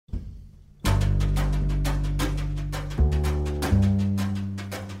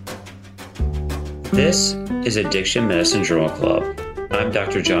This is Addiction Medicine Journal Club. I'm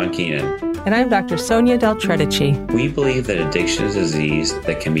Dr. John Keenan. And I'm Dr. Sonia Del Tredici. We believe that addiction is a disease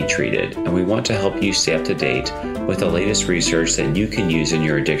that can be treated, and we want to help you stay up to date with the latest research that you can use in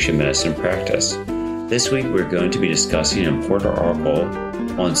your addiction medicine practice. This week, we're going to be discussing an important article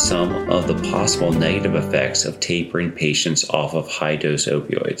on some of the possible negative effects of tapering patients off of high-dose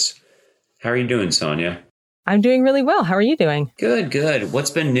opioids. How are you doing, Sonia? I'm doing really well. How are you doing? Good. What's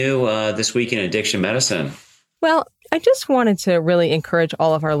been new this week in addiction medicine? Well, I just wanted to really encourage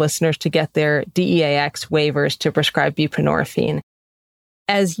all of our listeners to get their DEAX waivers to prescribe buprenorphine.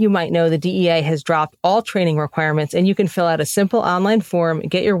 As you might know, the DEA has dropped all training requirements, and you can fill out a simple online form,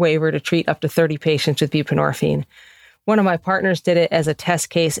 get your waiver to treat up to 30 patients with buprenorphine. One of my partners did it as a test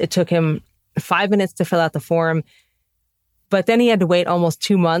case. It took him 5 minutes to fill out the form, but then he had to wait almost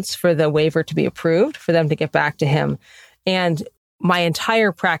 2 months for the waiver to be approved, for them to get back to him. And my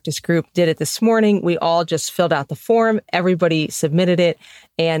entire practice group did it this morning. We all just filled out the form. Everybody submitted it.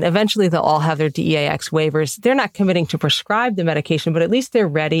 And eventually they'll all have their DEAX waivers. They're not committing to prescribe the medication, but at least they're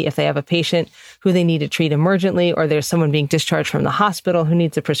ready if they have a patient who they need to treat emergently, or there's someone being discharged from the hospital who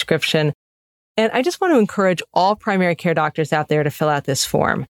needs a prescription. And I just want to encourage all primary care doctors out there to fill out this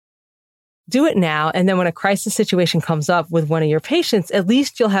form. Do it now, and then when a crisis situation comes up with one of your patients, at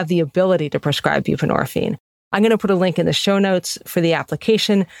least you'll have the ability to prescribe buprenorphine. I'm going to put a link in the show notes for the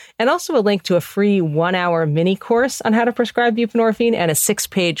application, and also a link to a free 1-hour mini course on how to prescribe buprenorphine and a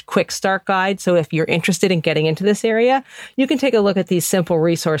 6-page quick start guide. So if you're interested in getting into this area, you can take a look at these simple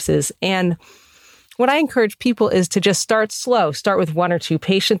resources. And what I encourage people is to just start slow. Start with 1 or 2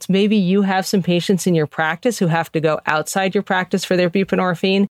 patients. Maybe you have some patients in your practice who have to go outside your practice for their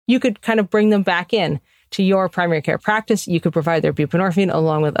buprenorphine. You could kind of bring them back in to your primary care practice. You could provide their buprenorphine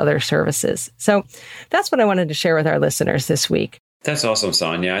along with other services. So that's what I wanted to share with our listeners this week. That's awesome,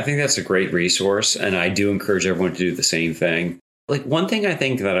 Sonia. I think that's a great resource, and I do encourage everyone to do the same thing. Like, one thing I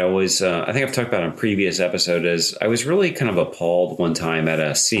think that I think I've talked about in a previous episode is I was really kind of appalled one time at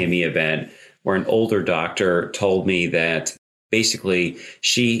a CME event where an older doctor told me that basically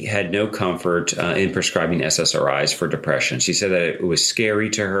she had no comfort in prescribing SSRIs for depression. She said that it was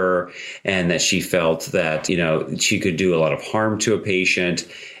scary to her and that she felt that, she could do a lot of harm to a patient.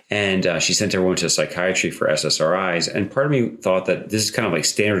 And she sent everyone to psychiatry for SSRIs. And part of me thought that this is kind of like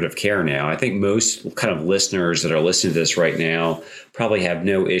standard of care now. I think most kind of listeners that are listening to this right now probably have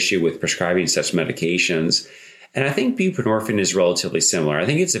no issue with prescribing such medications. And I think buprenorphine is relatively similar. I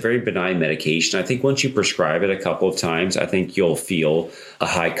think it's a very benign medication. I think once you prescribe it a couple of times, I think you'll feel a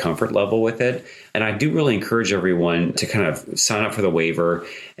high comfort level with it. And I do really encourage everyone to kind of sign up for the waiver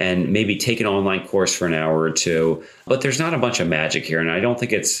and maybe take an online course for an hour or two. But there's not a bunch of magic here, and I don't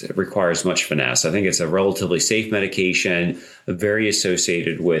think it requires much finesse. I think it's a relatively safe medication, very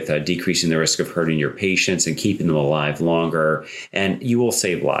associated with decreasing the risk of hurting your patients and keeping them alive longer. And you will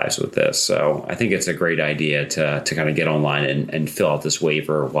save lives with this. So I think it's a great idea to kind of get online and fill out this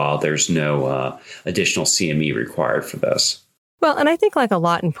waiver while there's no additional CME required for this. Well, and I think like a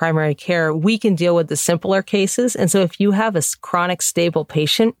lot in primary care, we can deal with the simpler cases. And so if you have a chronic stable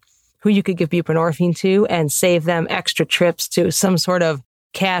patient who you could give buprenorphine to and save them extra trips to some sort of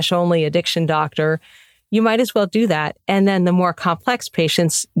cash-only addiction doctor, you might as well do that. And then the more complex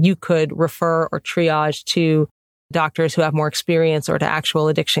patients, you could refer or triage to doctors who have more experience or to actual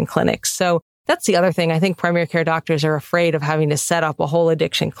addiction clinics. So that's the other thing. I think primary care doctors are afraid of having to set up a whole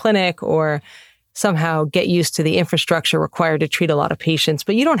addiction clinic or somehow get used to the infrastructure required to treat a lot of patients.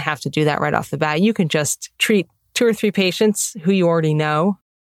 But you don't have to do that right off the bat. You can just treat 2 or 3 patients who you already know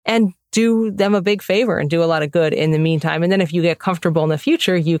and do them a big favor and do a lot of good in the meantime. And then if you get comfortable in the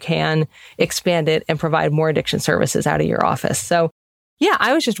future, you can expand it and provide more addiction services out of your office. So yeah,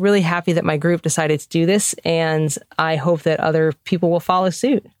 I was just really happy that my group decided to do this, and I hope that other people will follow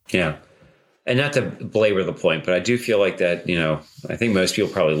suit. Yeah. And not to belabor the point, but I do feel like that, I think most people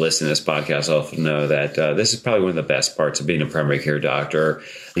probably listen to this podcast often know that this is probably one of the best parts of being a primary care doctor.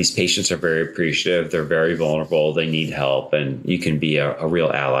 These patients are very appreciative. They're very vulnerable. They need help, and you can be a real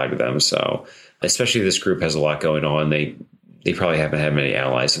ally to them. So especially this group has a lot going on. They probably haven't had many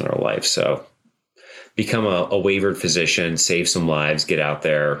allies in their life. So become a waivered physician, save some lives, get out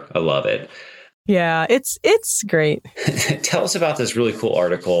there. I love it. Yeah, it's great. Tell us about this really cool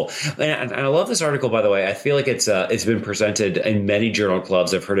article. And I love this article, by the way. I feel like it's been presented in many journal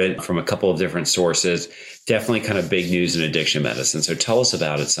clubs. I've heard it from a couple of different sources. Definitely kind of big news in addiction medicine. So tell us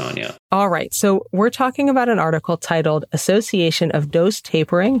about it, Sonia. All right. So we're talking about an article titled Association of Dose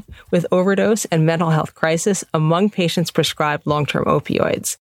Tapering with Overdose and Mental Health Crisis Among Patients Prescribed Long-Term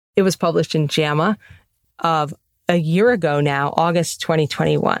Opioids. It was published in JAMA of a year ago now, August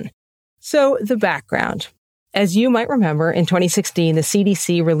 2021. So the background. As you might remember, in 2016, the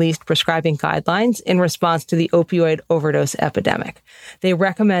CDC released prescribing guidelines in response to the opioid overdose epidemic. They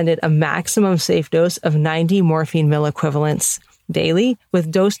recommended a maximum safe dose of 90 morphine milliequivalents daily,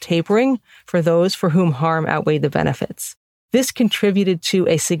 with dose tapering for those for whom harm outweighed the benefits. This contributed to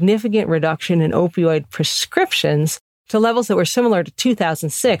a significant reduction in opioid prescriptions to levels that were similar to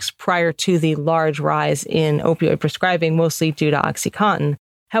 2006 prior to the large rise in opioid prescribing, mostly due to OxyContin.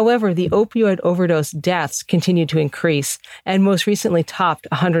 However, the opioid overdose deaths continued to increase and most recently topped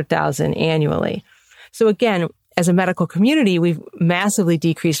 100,000 annually. So again, as a medical community, we've massively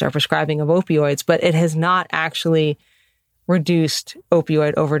decreased our prescribing of opioids, but it has not actually reduced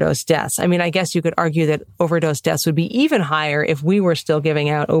opioid overdose deaths. I mean, I guess you could argue that overdose deaths would be even higher if we were still giving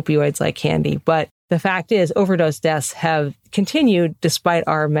out opioids like candy. But the fact is, overdose deaths have continued despite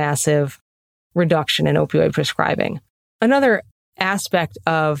our massive reduction in opioid prescribing. Another aspect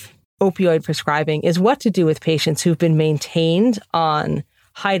of opioid prescribing is what to do with patients who've been maintained on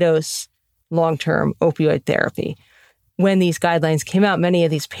high-dose, long-term opioid therapy. When these guidelines came out, many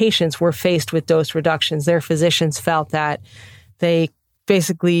of these patients were faced with dose reductions. Their physicians felt that they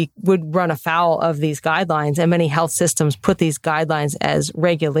basically would run afoul of these guidelines, and many health systems put these guidelines as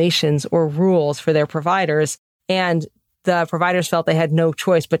regulations or rules for their providers. And the providers felt they had no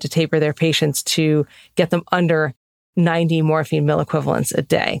choice but to taper their patients to get them under 90 morphine milliequivalents a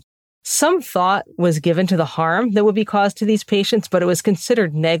day. Some thought was given to the harm that would be caused to these patients, but it was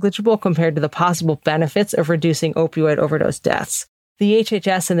considered negligible compared to the possible benefits of reducing opioid overdose deaths. The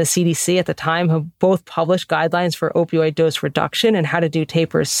HHS and the CDC at the time have both published guidelines for opioid dose reduction and how to do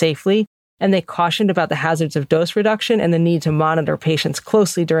tapers safely, and they cautioned about the hazards of dose reduction and the need to monitor patients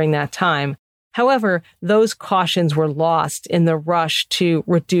closely during that time. However, those cautions were lost in the rush to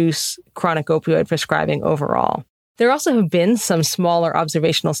reduce chronic opioid prescribing overall. There also have been some smaller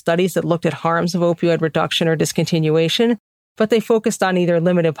observational studies that looked at harms of opioid reduction or discontinuation, but they focused on either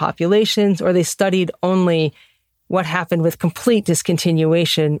limited populations or they studied only what happened with complete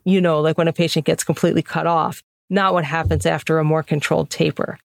discontinuation, like when a patient gets completely cut off, not what happens after a more controlled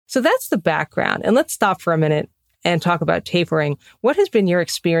taper. So that's the background. And let's stop for a minute and talk about tapering. What has been your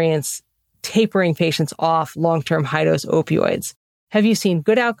experience tapering patients off long-term high-dose opioids? Have you seen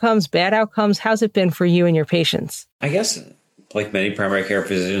good outcomes, bad outcomes? How's it been for you and your patients? I guess, like many primary care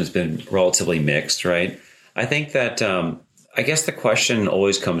physicians, it's been relatively mixed, right? I think that, I guess the question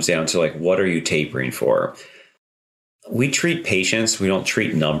always comes down to, like, what are you tapering for? We treat patients. We don't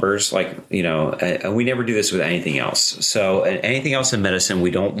treat numbers, and we never do this with anything else. So anything else in medicine,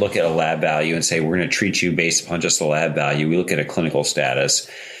 we don't look at a lab value and say, we're going to treat you based upon just the lab value. We look at a clinical status.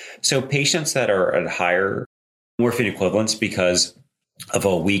 So patients that are at higher morphine equivalents because of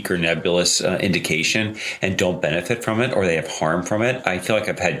a weak or nebulous indication and don't benefit from it, or they have harm from it, I feel like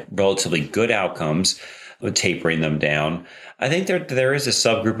I've had relatively good outcomes with tapering them down. I think there is a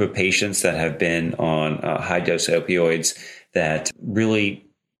subgroup of patients that have been on high dose opioids that really,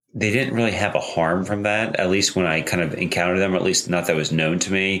 they didn't really have a harm from that, at least when I kind of encountered them, or at least not that was known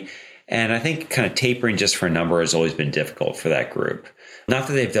to me. And I think kind of tapering just for a number has always been difficult for that group. Not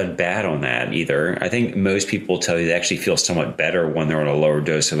that they've done bad on that either. I think most people tell you they actually feel somewhat better when they're on a lower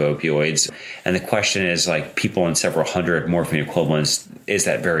dose of opioids. And the question is, like, people on several hundred morphine equivalents, is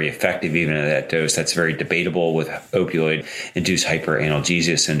that very effective even at that dose? That's very debatable with opioid-induced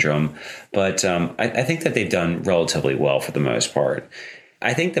hyperanalgesia syndrome. But I think that they've done relatively well for the most part.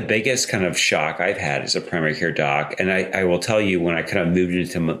 I think the biggest kind of shock I've had as a primary care doc, and I will tell you, when I kind of moved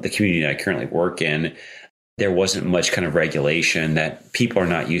into the community I currently work in, there wasn't much kind of regulation, that people are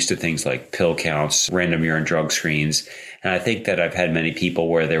not used to things like pill counts, random urine drug screens. And I think that I've had many people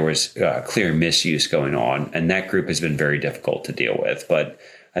where there was clear misuse going on, and that group has been very difficult to deal with. But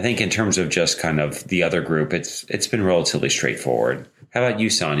I think in terms of just kind of the other group, it's been relatively straightforward. How about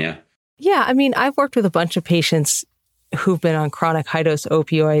you, Sonia? Yeah, I mean, I've worked with a bunch of patients who've been on chronic high-dose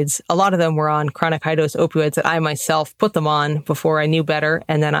opioids. A lot of them were on chronic high-dose opioids that I myself put them on before I knew better,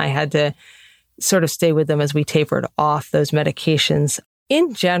 and then I had to sort of stay with them as we tapered off those medications.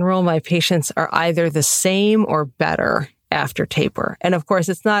 In general, my patients are either the same or better after taper. And of course,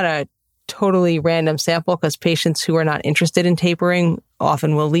 it's not a totally random sample, because patients who are not interested in tapering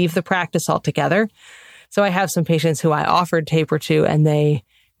often will leave the practice altogether. So I have some patients who I offered taper to, and they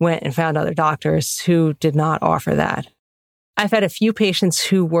went and found other doctors who did not offer that. I've had a few patients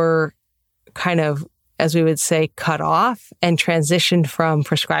who were kind of, as we would say, cut off and transitioned from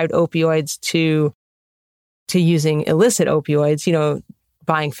prescribed opioids to using illicit opioids,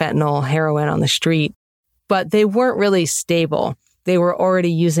 buying fentanyl, heroin on the street. But they weren't really stable. They were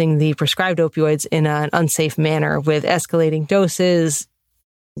already using the prescribed opioids in an unsafe manner with escalating doses,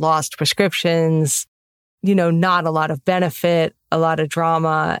 lost prescriptions, not a lot of benefit, a lot of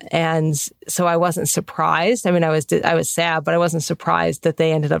drama. And so I wasn't surprised. I mean, I was sad, but I wasn't surprised that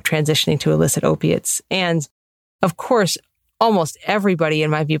they ended up transitioning to illicit opiates. And of course, almost everybody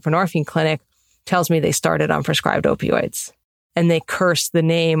in my buprenorphine clinic tells me they started on prescribed opioids. And they curse the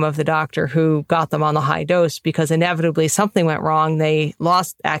name of the doctor who got them on the high dose because inevitably something went wrong. They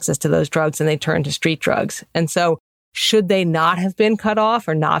lost access to those drugs and they turned to street drugs. And so should they not have been cut off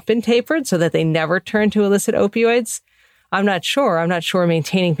or not been tapered so that they never turn to illicit opioids? I'm not sure. I'm not sure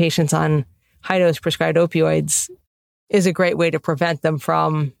maintaining patients on high-dose prescribed opioids is a great way to prevent them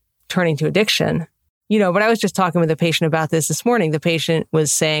from turning to addiction. But I was just talking with a patient about this morning. The patient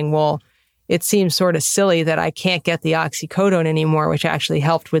was saying, well, it seems sort of silly that I can't get the oxycodone anymore, which actually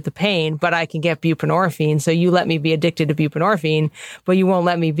helped with the pain, but I can get buprenorphine. So you let me be addicted to buprenorphine, but you won't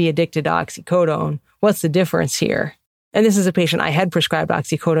let me be addicted to oxycodone. What's the difference here? And this is a patient I had prescribed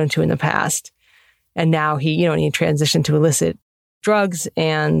oxycodone to in the past. And now he transitioned to illicit drugs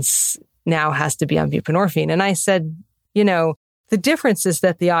and now has to be on buprenorphine. And I said, the difference is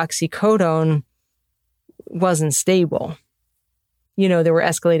that the oxycodone wasn't stable. There were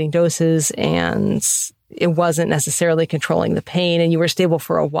escalating doses and it wasn't necessarily controlling the pain, and you were stable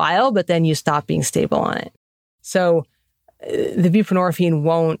for a while, but then you stopped being stable on it. So the buprenorphine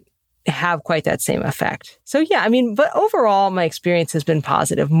won't have quite that same effect. So yeah, but overall, my experience has been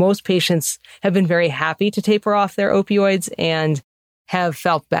positive. Most patients have been very happy to taper off their opioids and have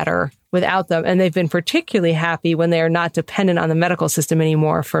felt better without them. And they've been particularly happy when they are not dependent on the medical system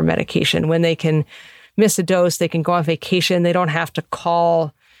anymore for medication, when they can miss a dose, they can go on vacation, they don't have to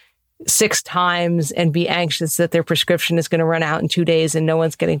call 6 times and be anxious that their prescription is going to run out in 2 days and no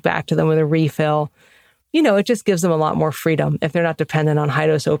one's getting back to them with a refill. It just gives them a lot more freedom if they're not dependent on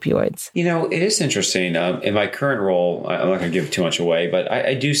high-dose opioids. It is interesting. In my current role, I'm not going to give too much away, but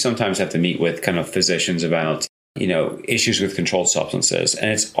I do sometimes have to meet with kind of physicians about, issues with controlled substances.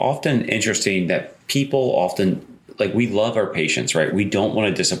 And it's often interesting that people often, we love our patients, right? We don't want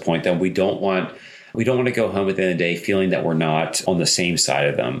to disappoint them. We don't want to go home at the end of the day feeling that we're not on the same side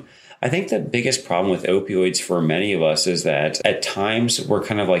of them. I think the biggest problem with opioids for many of us is that at times we're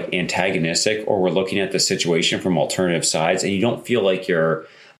kind of antagonistic, or we're looking at the situation from alternative sides, and you don't feel like you're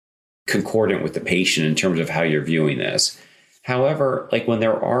concordant with the patient in terms of how you're viewing this. However, when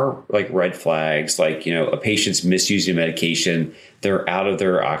there are red flags, a patient's misusing medication, they're out of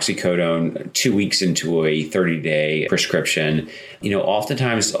their oxycodone 2 weeks into a 30-day prescription.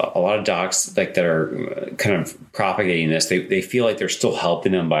 Oftentimes a lot of docs that are kind of propagating this, they feel like they're still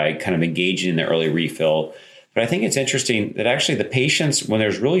helping them by kind of engaging in the early refill. But I think it's interesting that actually the patients, when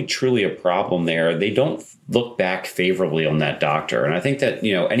there's really truly a problem there, they don't look back favorably on that doctor. And I think that,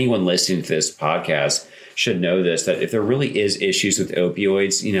 anyone listening to this podcast should know this, that if there really is issues with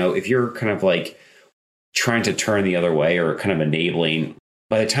opioids, if you're kind of trying to turn the other way or kind of enabling,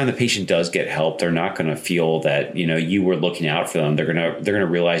 by the time the patient does get help, they're not going to feel that, you were looking out for them. They're going to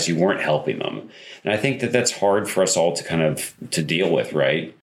realize you weren't helping them. And I think that that's hard for us all to deal with,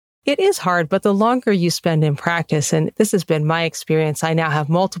 right? It is hard, but the longer you spend in practice, and this has been my experience, I now have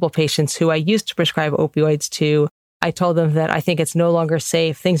multiple patients who I used to prescribe opioids to. I told them that I think it's no longer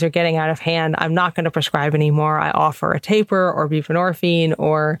safe. Things are getting out of hand. I'm not going to prescribe anymore. I offer a taper or buprenorphine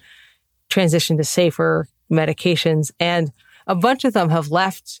or transition to safer medications. And a bunch of them have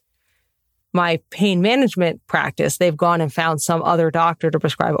left my pain management practice. They've gone and found some other doctor to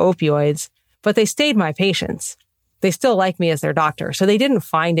prescribe opioids, but they stayed my patients. They still like me as their doctor. So they didn't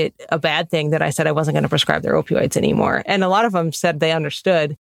find it a bad thing that I said I wasn't going to prescribe their opioids anymore. And a lot of them said they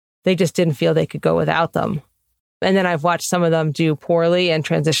understood. They just didn't feel they could go without them. And then I've watched some of them do poorly and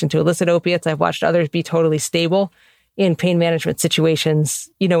transition to illicit opiates. I've watched others be totally stable in pain management situations,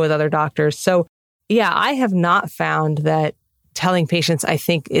 with other doctors. So yeah, I have not found that telling patients I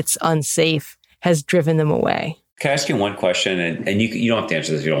think it's unsafe has driven them away. Can I ask you one question? And you don't have to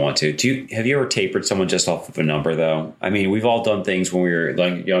answer this if you don't want to. Have you ever tapered someone just off of a number, though? I mean, we've all done things when we were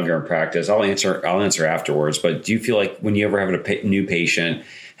younger in practice. I'll answer afterwards. But do you feel like when you ever have a new patient,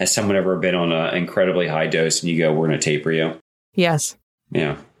 has someone ever been on an incredibly high dose and you go, we're going to taper you? Yes.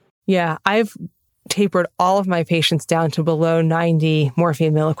 Yeah. Yeah. I've tapered all of my patients down to below 90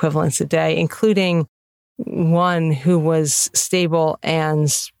 morphine mill equivalents a day, including one who was stable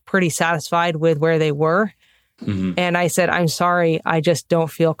and pretty satisfied with where they were. Mm-hmm. And I said, I'm sorry, I just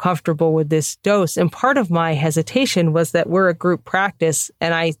don't feel comfortable with this dose. And part of my hesitation was that we're a group practice.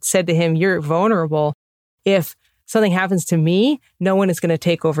 And I said to him, you're vulnerable. If something happens to me, no one is going to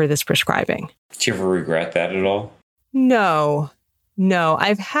take over this prescribing. Did you ever regret that at all? No.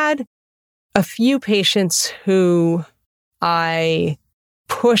 I've had a few patients who I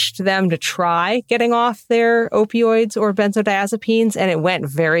pushed them to try getting off their opioids or benzodiazepines, and it went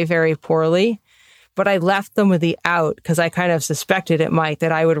very, very poorly. But I left them with the out because I kind of suspected it might,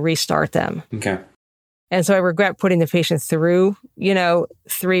 that I would restart them. Okay. And so I regret putting the patient through,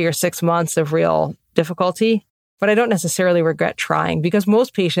 3 or 6 months of real difficulty. But I don't necessarily regret trying because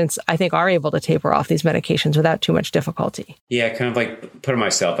most patients, I think, are able to taper off these medications without too much difficulty. Yeah, kind of like putting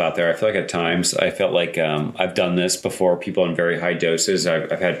myself out there. I feel like at times I felt like I've done this before, people on very high doses. I've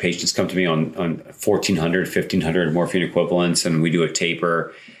had patients come to me on 1,400, 1,500 morphine equivalents, and we do a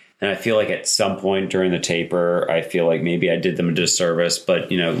taper. And I feel like at some point during the taper, I feel like maybe I did them a disservice.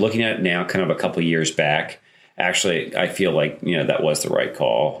 But, looking at it now, kind of a couple of years back, actually, I feel like, that was the right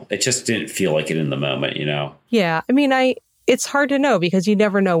call. It just didn't feel like it in the moment, Yeah. I mean, it's hard to know because you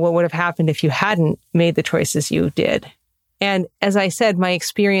never know what would have happened if you hadn't made the choices you did. And as I said, my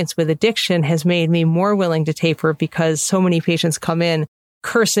experience with addiction has made me more willing to taper because so many patients come in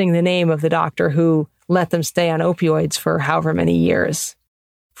cursing the name of the doctor who let them stay on opioids for however many years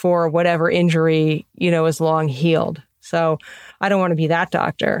for whatever injury, is long healed. So I don't want to be that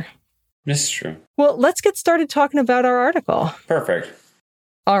doctor. This is true. Well, let's get started talking about our article. Perfect.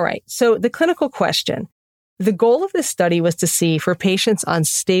 All right. So the clinical question. The goal of this study was to see for patients on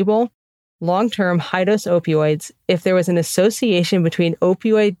stable, long-term high-dose opioids if there was an association between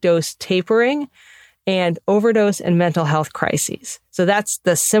opioid dose tapering and overdose and mental health crises. So that's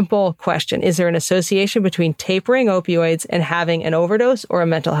the simple question. Is there an association between tapering opioids and having an overdose or a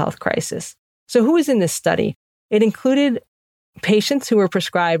mental health crisis? So who was in this study? It included patients who were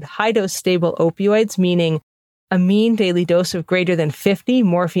prescribed high-dose stable opioids, meaning a mean daily dose of greater than 50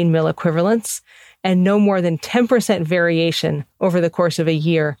 morphine milliequivalents and no more than 10% variation over the course of a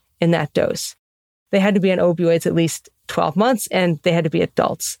year in that dose. They had to be on opioids at least 12 months, and they had to be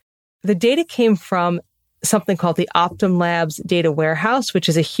adults. The data came from something called the Optum Labs Data Warehouse, which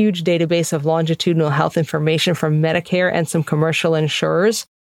is a huge database of longitudinal health information from Medicare and some commercial insurers.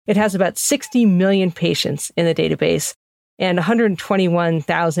 It has about 60 million patients in the database, and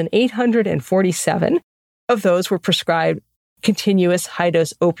 121,847 of those were prescribed continuous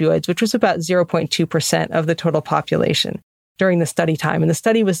high-dose opioids, which was about 0.2% of the total population during the study time. And the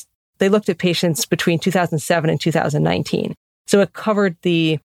study they looked at patients between 2007 and 2019. So it covered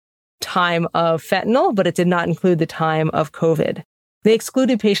the time of fentanyl, but it did not include the time of COVID. They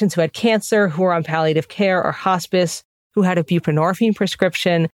excluded patients who had cancer, who were on palliative care or hospice, who had a buprenorphine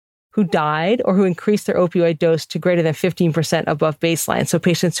prescription, who died, or who increased their opioid dose to greater than 15% above baseline. So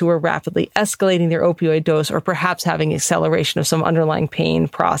patients who were rapidly escalating their opioid dose or perhaps having acceleration of some underlying pain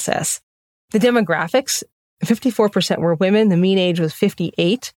process. The demographics, 54% were women. The mean age was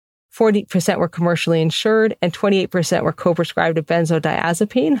 58. 40% were commercially insured, and 28% were co-prescribed a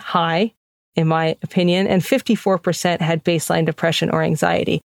benzodiazepine, high, in my opinion, and 54% had baseline depression or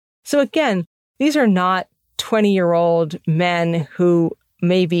anxiety. So again, these are not 20-year-old men who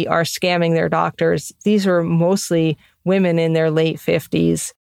maybe are scamming their doctors. These are mostly women in their late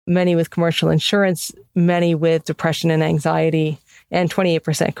 50s, many with commercial insurance, many with depression and anxiety, and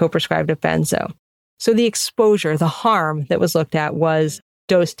 28% co-prescribed a benzo. So the exposure, the harm that was looked at was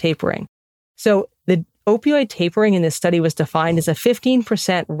dose tapering. So the opioid tapering in this study was defined as a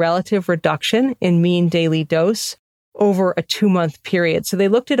 15% relative reduction in mean daily dose over a 2-month period. So they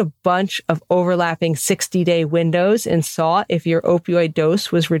looked at a bunch of overlapping 60-day windows and saw if your opioid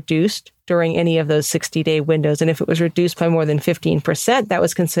dose was reduced during any of those 60-day windows. And if it was reduced by more than 15%, that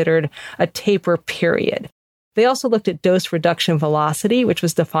was considered a taper period. They also looked at dose reduction velocity, which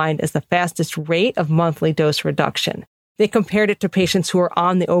was defined as the fastest rate of monthly dose reduction. They compared it to patients who were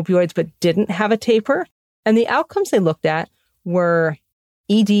on the opioids but didn't have a taper. And the outcomes they looked at were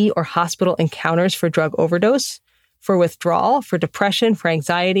ED or hospital encounters for drug overdose, for withdrawal, for depression, for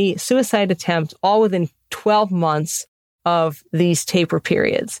anxiety, suicide attempts, all within 12 months of these taper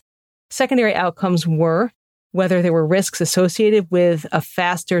periods. Secondary outcomes were whether there were risks associated with a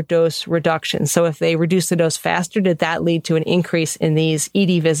faster dose reduction. So if they reduced the dose faster, did that lead to an increase in these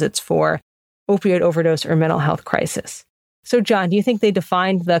ED visits for opioid overdose or mental health crisis? So, John, do you think they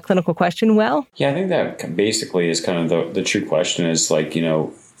defined the clinical question well? Yeah, I think that basically is kind of the true question is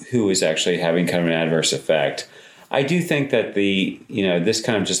who is actually having kind of an adverse effect. I do think that this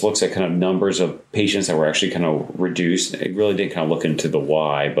kind of just looks at kind of numbers of patients that were actually kind of reduced. It really didn't kind of look into the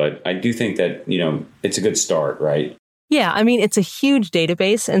why, but I do think that, it's a good start, right? Yeah, I mean, it's a huge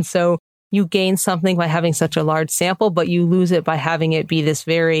database. And so you gain something by having such a large sample, but you lose it by having it be this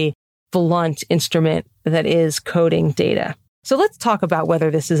very blunt instrument that is coding data. So let's talk about whether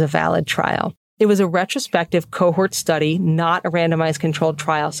this is a valid trial. It was a retrospective cohort study, not a randomized controlled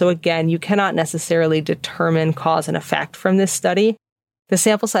trial. So again, you cannot necessarily determine cause and effect from this study. The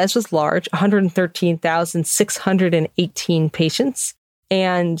sample size was large, 113,618 patients,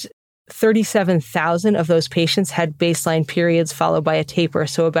 and 37,000 of those patients had baseline periods followed by a taper,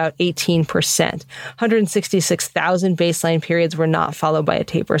 so about 18%. 166,000 baseline periods were not followed by a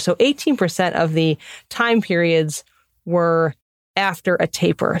taper. So 18% of the time periods were after a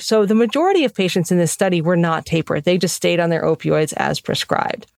taper. So the majority of patients in this study were not tapered. They just stayed on their opioids as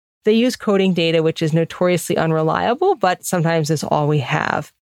prescribed. They use coding data, which is notoriously unreliable, but sometimes is all we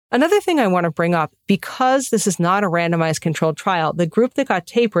have. Another thing I want to bring up, because this is not a randomized controlled trial, the group that got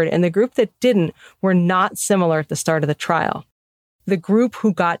tapered and the group that didn't were not similar at the start of the trial. The group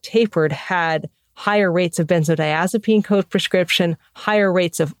who got tapered had higher rates of benzodiazepine co-prescription, higher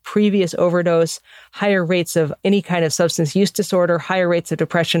rates of previous overdose, higher rates of any kind of substance use disorder, higher rates of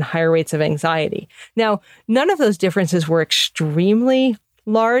depression, higher rates of anxiety. Now, none of those differences were extremely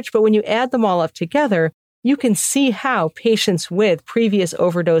large, but when you add them all up together, you can see how patients with previous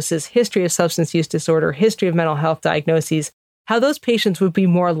overdoses, history of substance use disorder, history of mental health diagnoses, how those patients would be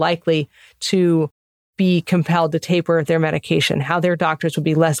more likely to be compelled to taper their medication, how their doctors would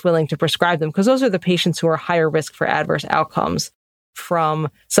be less willing to prescribe them, because those are the patients who are higher risk for adverse outcomes from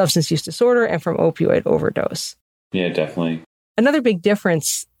substance use disorder and from opioid overdose. Yeah, definitely. Another big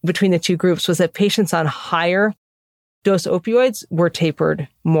difference between the two groups was that patients on higher dose opioids were tapered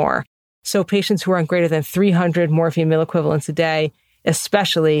more. So patients who were on greater than 300 morphine milliequivalents a day,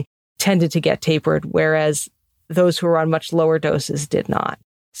 especially, tended to get tapered, whereas those who were on much lower doses did not.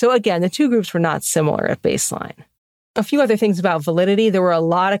 So again, the two groups were not similar at baseline. A few other things about validity. There were a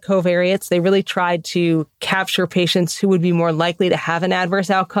lot of covariates. They really tried to capture patients who would be more likely to have an adverse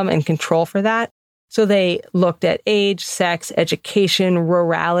outcome and control for that. So they looked at age, sex, education,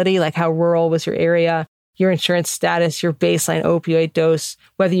 rurality, like how rural was your area, your insurance status, your baseline opioid dose,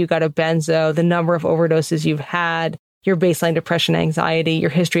 whether you got a benzo, the number of overdoses you've had, your baseline depression, anxiety, your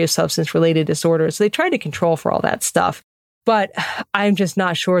history of substance-related disorders. So they tried to control for all that stuff. But I'm just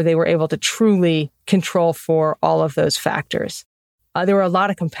not sure they were able to truly control for all of those factors. There were a lot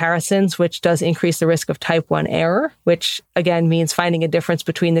of comparisons, which does increase the risk of type 1 error, which again means finding a difference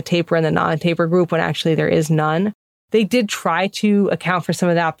between the taper and the non-taper group when actually there is none. They did try to account for some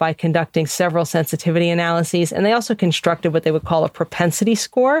of that by conducting several sensitivity analyses, and they also constructed what they would call a propensity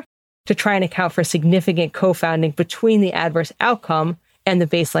score to try and account for significant co-founding between the adverse outcome and the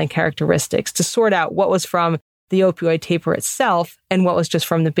baseline characteristics to sort out what was from the opioid taper itself and what was just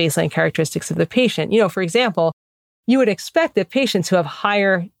from the baseline characteristics of the patient. For example, you would expect that patients who have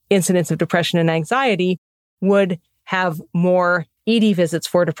higher incidence of depression and anxiety would have more ED visits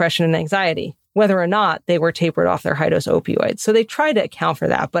for depression and anxiety, whether or not they were tapered off their high-dose opioids. So they tried to account for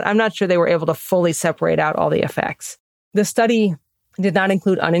that, but I'm not sure they were able to fully separate out all the effects. The study did not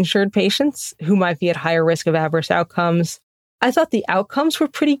include uninsured patients who might be at higher risk of adverse outcomes. I thought the outcomes were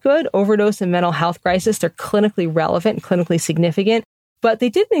pretty good. Overdose and mental health crisis, they're clinically relevant, clinically significant, but they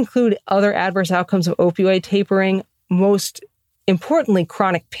didn't include other adverse outcomes of opioid tapering, most importantly,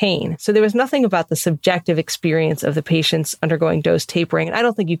 chronic pain. So there was nothing about the subjective experience of the patients undergoing dose tapering. And I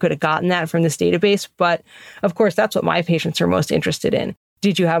don't think you could have gotten that from this database. But of course, that's what my patients are most interested in.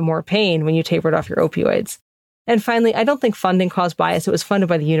 Did you have more pain when you tapered off your opioids? And finally, I don't think funding caused bias. It was funded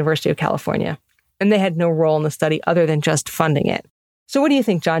by the University of California, and they had no role in the study other than just funding it. So what do you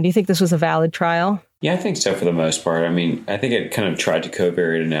think, John? Do you think this was a valid trial? Yeah, I think so for the most part. I mean, I think it kind of tried to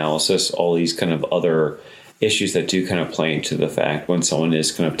covariate analysis, all these kind of other issues that do kind of play into the fact when someone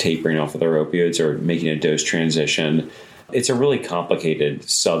is kind of tapering off of their opioids or making a dose transition. It's a really complicated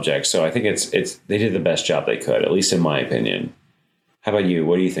subject. So I think it's they did the best job they could, at least in my opinion. How about you?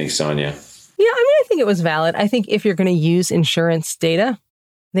 What do you think, Sonia? Yeah, I think it was valid. I think if you're going to use insurance data,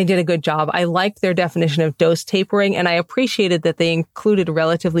 they did a good job. I liked their definition of dose tapering, and I appreciated that they included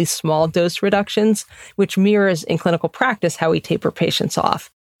relatively small dose reductions, which mirrors in clinical practice how we taper patients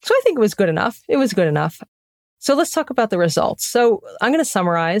off. So I think it was good enough. It was good enough. So let's talk about the results. So I'm going to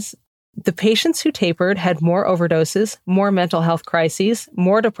summarize. The patients who tapered had more overdoses, more mental health crises,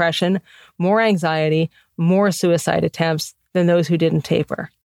 more depression, more anxiety, more suicide attempts than those who didn't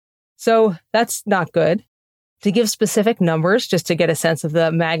taper. So that's not good. To give specific numbers, just to get a sense of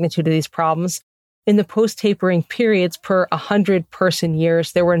the magnitude of these problems, in the post-tapering periods per 100 person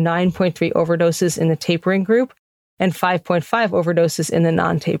years, there were 9.3 overdoses in the tapering group and 5.5 overdoses in the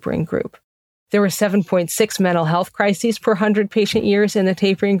non-tapering group. There were 7.6 mental health crises per 100 patient years in the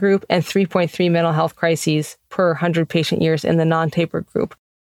tapering group and 3.3 mental health crises per 100 patient years in the non-tapered group.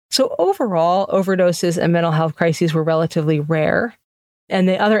 So overall, overdoses and mental health crises were relatively rare. And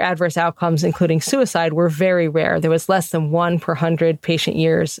the other adverse outcomes, including suicide, were very rare. There was less than 1 per 100 patient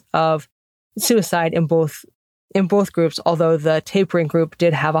years of suicide in both in both groups, although the tapering group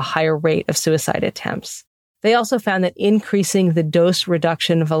did have a higher rate of suicide attempts. They also found that increasing the dose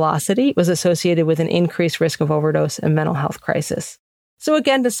reduction velocity was associated with an increased risk of overdose and mental health crisis. So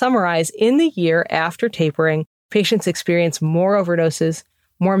again, to summarize, in the year after tapering, patients experienced more overdoses,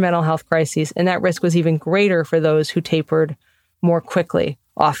 more mental health crises, and that risk was even greater for those who tapered more quickly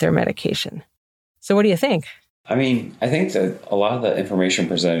off their medication. So what do you think? I mean, I think that a lot of the information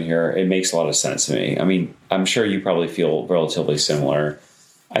presented here, it makes a lot of sense to me. I mean, I'm sure you probably feel relatively similar.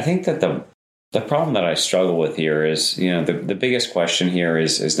 I think that the problem that I struggle with here is, the biggest question here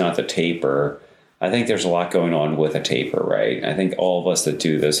is not the taper. I think there's a lot going on with a taper, right? I think all of us that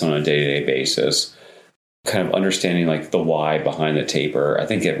do this on a day-to-day basis, kind of understanding like the why behind the taper, I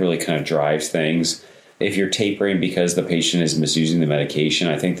think it really kind of drives things. If you're tapering because the patient is misusing the medication,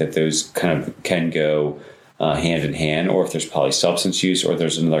 I think that those kind of can go hand in hand, or if there's polysubstance use or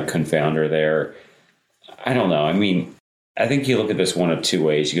there's another confounder there. I don't know. I mean, I think you look at this one of two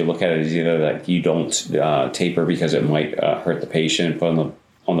ways. You can look at it as either that you don't taper because it might hurt the patient, but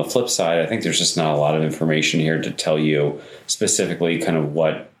on the flip side, I think there's just not a lot of information here to tell you specifically kind of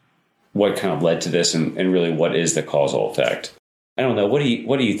what kind of led to this and really what is the causal effect. I don't know. What do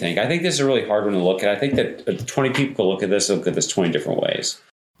you think? I think this is a really hard one to look at. I think that 20 people look at this 20 different ways.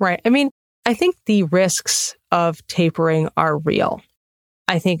 Right. I mean, I think the risks of tapering are real.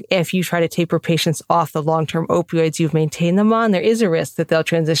 I think if you try to taper patients off the long-term opioids you've maintained them on, there is a risk that they'll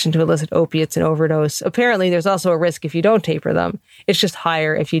transition to illicit opiates and overdose. Apparently, there's also a risk if you don't taper them. It's just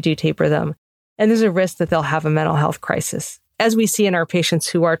higher if you do taper them. And there's a risk that they'll have a mental health crisis. As we see in our patients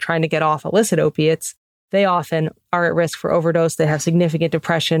who are trying to get off illicit opiates, they often are at risk for overdose. They have significant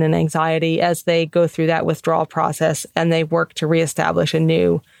depression and anxiety as they go through that withdrawal process and they work to reestablish a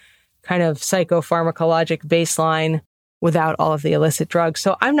new kind of psychopharmacologic baseline without all of the illicit drugs.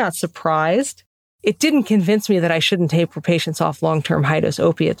 So I'm not surprised. It didn't convince me that I shouldn't taper patients off long-term high-dose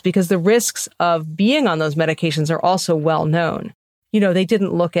opiates because the risks of being on those medications are also well known. They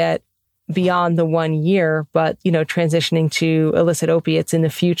didn't look at beyond the 1 year, but, transitioning to illicit opiates in the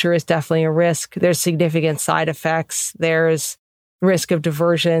future is definitely a risk. There's significant side effects. There's risk of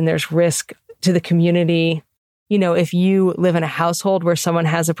diversion. There's risk to the community. If you live in a household where someone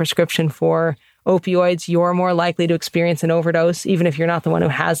has a prescription for opioids, you're more likely to experience an overdose, even if you're not the one who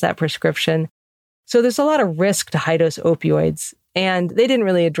has that prescription. So there's a lot of risk to high-dose opioids, and they didn't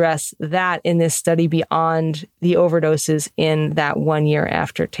really address that in this study beyond the overdoses in that 1 year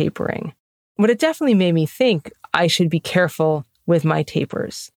after tapering. But it definitely made me think I should be careful with my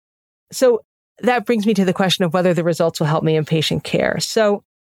tapers. So that brings me to the question of whether the results will help me in patient care. So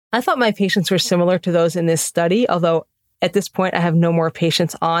I thought my patients were similar to those in this study, although at this point I have no more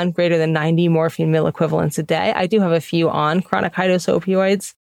patients on greater than 90 morphine mill equivalents a day. I do have a few on chronic high-dose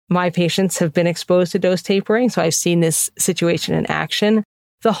opioids. My patients have been exposed to dose tapering, so I've seen this situation in action.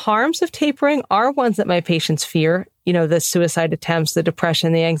 The harms of tapering are ones that my patients fear, the suicide attempts, the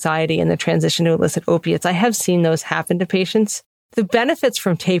depression, the anxiety, and the transition to illicit opiates. I have seen those happen to patients. The benefits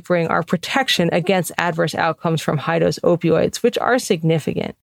from tapering are protection against adverse outcomes from high-dose opioids, which are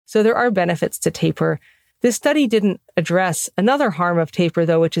significant. So there are benefits to taper. This study didn't address another harm of taper,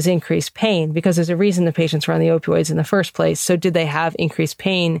 though, which is increased pain, because there's a reason the patients were on the opioids in the first place. So did they have increased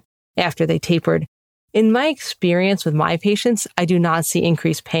pain after they tapered? In my experience with my patients, I do not see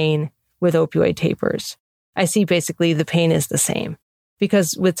increased pain with opioid tapers. I see basically the pain is the same,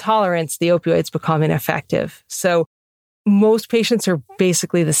 because with tolerance, the opioids become ineffective. So most patients are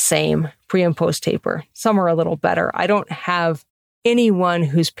basically the same pre and post taper. Some are a little better. I don't have anyone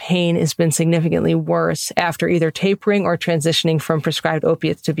whose pain has been significantly worse after either tapering or transitioning from prescribed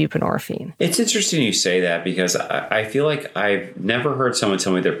opiates to buprenorphine. It's interesting you say that because I feel like I've never heard someone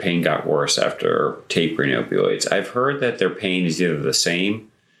tell me their pain got worse after tapering opioids. I've heard that their pain is either the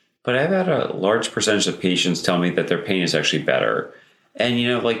same, but I've had a large percentage of patients tell me that their pain is actually better. And,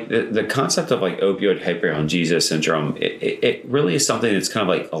 the concept of opioid hyperalgesia syndrome, it really is something that's kind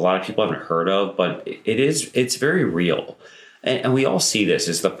of a lot of people haven't heard of, but it's very real. And we all see this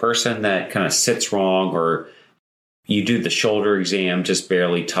as the person that kind of sits wrong, or you do the shoulder exam, just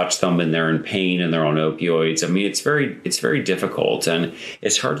barely touch them and they're in pain and they're on opioids. I mean, it's very difficult, and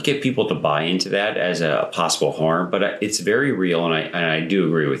it's hard to get people to buy into that as a possible harm, but it's very real. And I do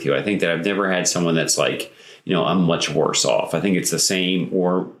agree with you. I think that I've never had someone that's I'm much worse off. I think it's the same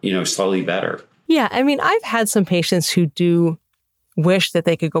or, slightly better. Yeah. I mean, I've had some patients who do wish that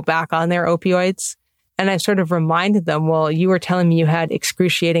they could go back on their opioids. And I sort of reminded them, well, you were telling me you had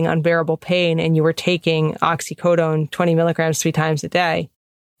excruciating, unbearable pain and you were taking oxycodone 20 milligrams 3 times a day.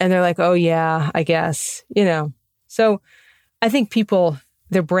 And they're like, oh, yeah, I guess, So I think people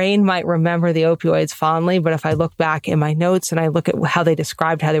the brain might remember the opioids fondly, but if I look back in my notes and I look at how they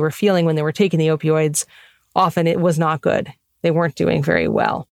described how they were feeling when they were taking the opioids, often it was not good. They weren't doing very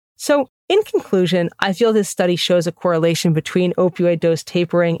well. So in conclusion, I feel this study shows a correlation between opioid dose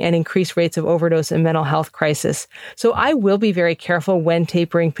tapering and increased rates of overdose and mental health crisis. So I will be very careful when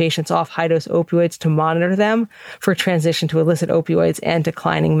tapering patients off high-dose opioids to monitor them for transition to illicit opioids and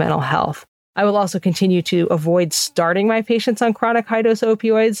declining mental health. I will also continue to avoid starting my patients on chronic high-dose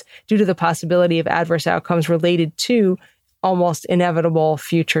opioids due to the possibility of adverse outcomes related to almost inevitable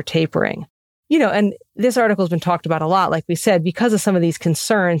future tapering. And this article has been talked about a lot, like we said, because of some of these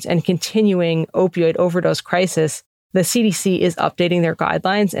concerns and continuing opioid overdose crisis, the CDC is updating their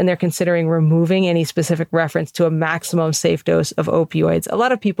guidelines and they're considering removing any specific reference to a maximum safe dose of opioids. A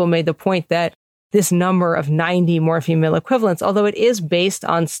lot of people made the point that this number of 90 morphine mill equivalents, although it is based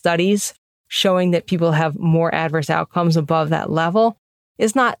on studies showing that people have more adverse outcomes above that level,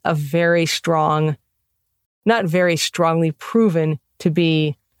 is not very strongly proven to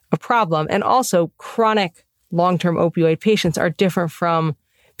be a problem. And also, chronic long-term opioid patients are different from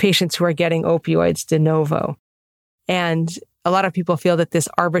patients who are getting opioids de novo. And a lot of people feel that this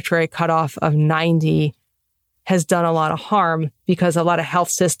arbitrary cutoff of 90 has done a lot of harm because a lot of health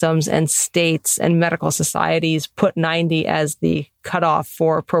systems and states and medical societies put 90 as the cutoff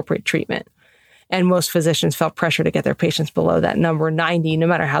for appropriate treatment. And most physicians felt pressure to get their patients below that number 90, no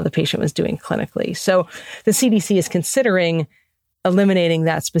matter how the patient was doing clinically. So the CDC is considering eliminating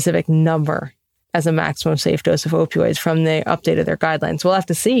that specific number as a maximum safe dose of opioids from the update of their guidelines. We'll have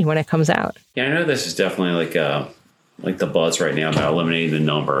to see when it comes out. Yeah, I know this is definitely like the buzz right now about eliminating the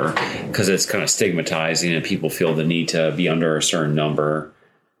number because it's kind of stigmatizing and people feel the need to be under a certain number.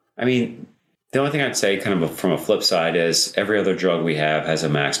 I mean, the only thing I'd say kind of from a flip side is every other drug we have has a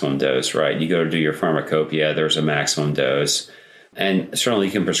maximum dose, right? You go to do your pharmacopoeia, there's a maximum dose. And certainly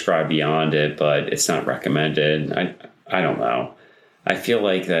you can prescribe beyond it, but it's not recommended. I don't know. I feel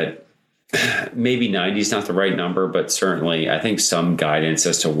like that maybe 90 is not the right number, but certainly I think some guidance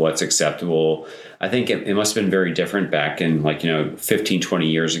as to what's acceptable. I think it must have been very different back in 15, 20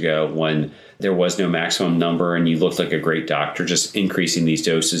 years ago when there was no maximum number and you looked like a great doctor just increasing these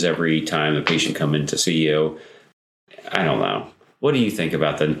doses every time the patient come in to see you. I don't know. What do you think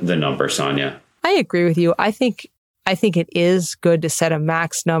about the number, Sonia? I agree with you. I think it is good to set a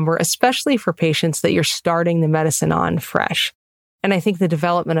max number, especially for patients that you're starting the medicine on fresh. And I think the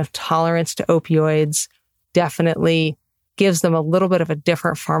development of tolerance to opioids definitely gives them a little bit of a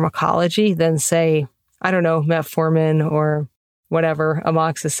different pharmacology than, say, metformin or whatever,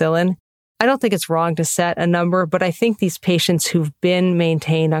 amoxicillin. I don't think it's wrong to set a number, but I think these patients who've been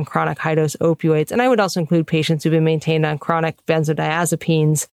maintained on chronic high-dose opioids, and I would also include patients who've been maintained on chronic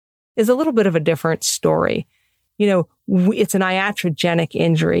benzodiazepines, is a little bit of a different story. It's an iatrogenic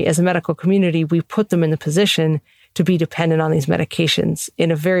injury. As a medical community, we put them in the position to be dependent on these medications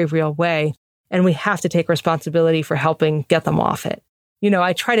in a very real way. And we have to take responsibility for helping get them off it.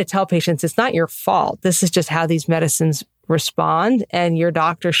 I try to tell patients, it's not your fault. This is just how these medicines respond. And your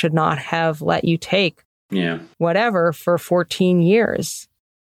doctor should not have let you take whatever for 14 years.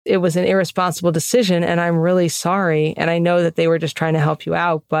 It was an irresponsible decision. And I'm really sorry. And I know that they were just trying to help you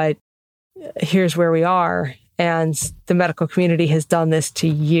out, but here's where we are. And the medical community has done this to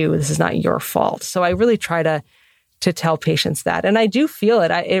you. This is not your fault. So I really try to tell patients that. And I do feel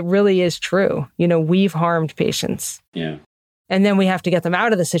it. It really is true. We've harmed patients. Yeah. And then we have to get them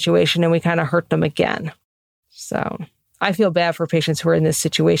out of the situation and we kind of hurt them again. So I feel bad for patients who are in this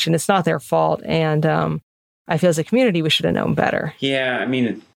situation. It's not their fault. And I feel as a community, we should have known better. Yeah. I mean,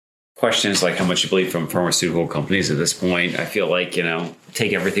 the question is how much you believe from pharmaceutical companies at this point. I feel like,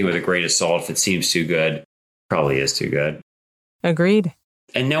 take everything with a grain of salt. If it seems too good, probably is too good. Agreed.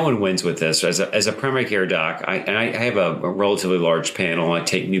 And no one wins with this. As a primary care doc, I have a relatively large panel. I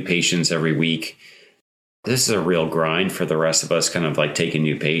take new patients every week. This is a real grind for the rest of us, kind of like taking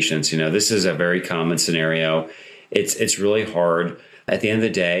new patients. This is a very common scenario. It's really hard. At the end of the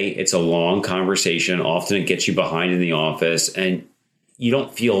day, it's a long conversation. Often it gets you behind in the office and you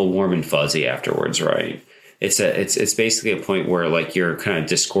don't feel warm and fuzzy afterwards, right? It's basically a point where you're kind of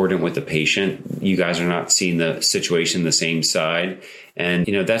discordant with the patient. You guys are not seeing the situation the same side. And,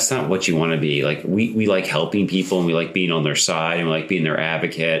 that's not what you want to be. We like helping people and we like being on their side and we like being their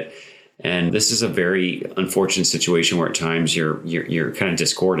advocate. And this is a very unfortunate situation where at times you're kind of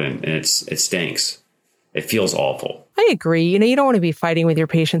discordant and it stinks. It feels awful. I agree. You don't want to be fighting with your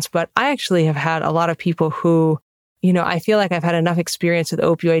patients, but I actually have had a lot of people who, I feel like I've had enough experience with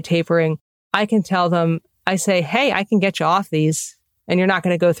opioid tapering. I can tell them, I say, hey, I can get you off these and you're not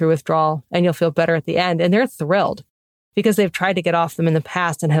going to go through withdrawal and you'll feel better at the end. And they're thrilled. because they've tried to get off them in the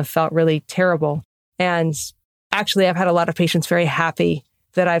past and have felt really terrible. And actually, I've had a lot of patients very happy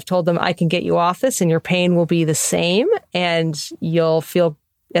that I've told them, I can get you off this and your pain will be the same. And you'll feel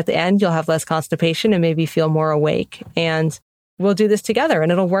at the end, you'll have less constipation and maybe feel more awake. And we'll do this together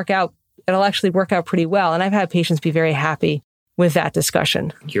and it'll work out. It'll actually work out pretty well. And I've had patients be very happy with that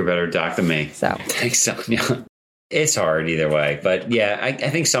discussion. You're a better doc than me. So thanks, Sonia. It's hard either way. But yeah, I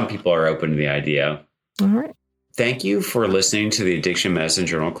think some people are open to the idea. All right. Thank you for listening to the Addiction Medicine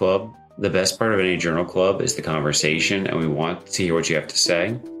Journal Club. The best part of any journal club is the conversation, and we want to hear what you have to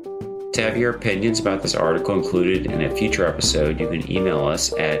say. To have your opinions about this article included in a future episode, you can email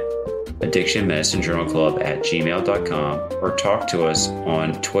us at addictionmedicinejournalclub@gmail.com or talk to us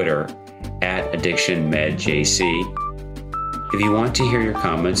on Twitter @addictionmedjc. If you want to hear your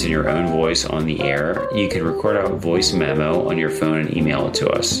comments in your own voice on the air, you can record a voice memo on your phone and email it to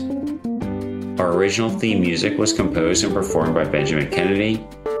us. Our original theme music was composed and performed by Benjamin Kennedy,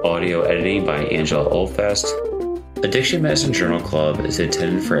 audio editing by Angela Oldfest. Addiction Medicine Journal Club is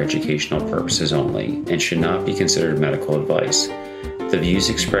intended for educational purposes only and should not be considered medical advice. The views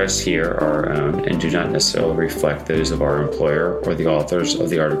expressed here are our own and do not necessarily reflect those of our employer or the authors of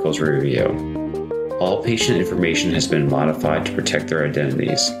the articles we review. All patient information has been modified to protect their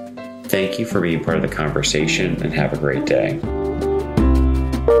identities. Thank you for being part of the conversation and have a great day.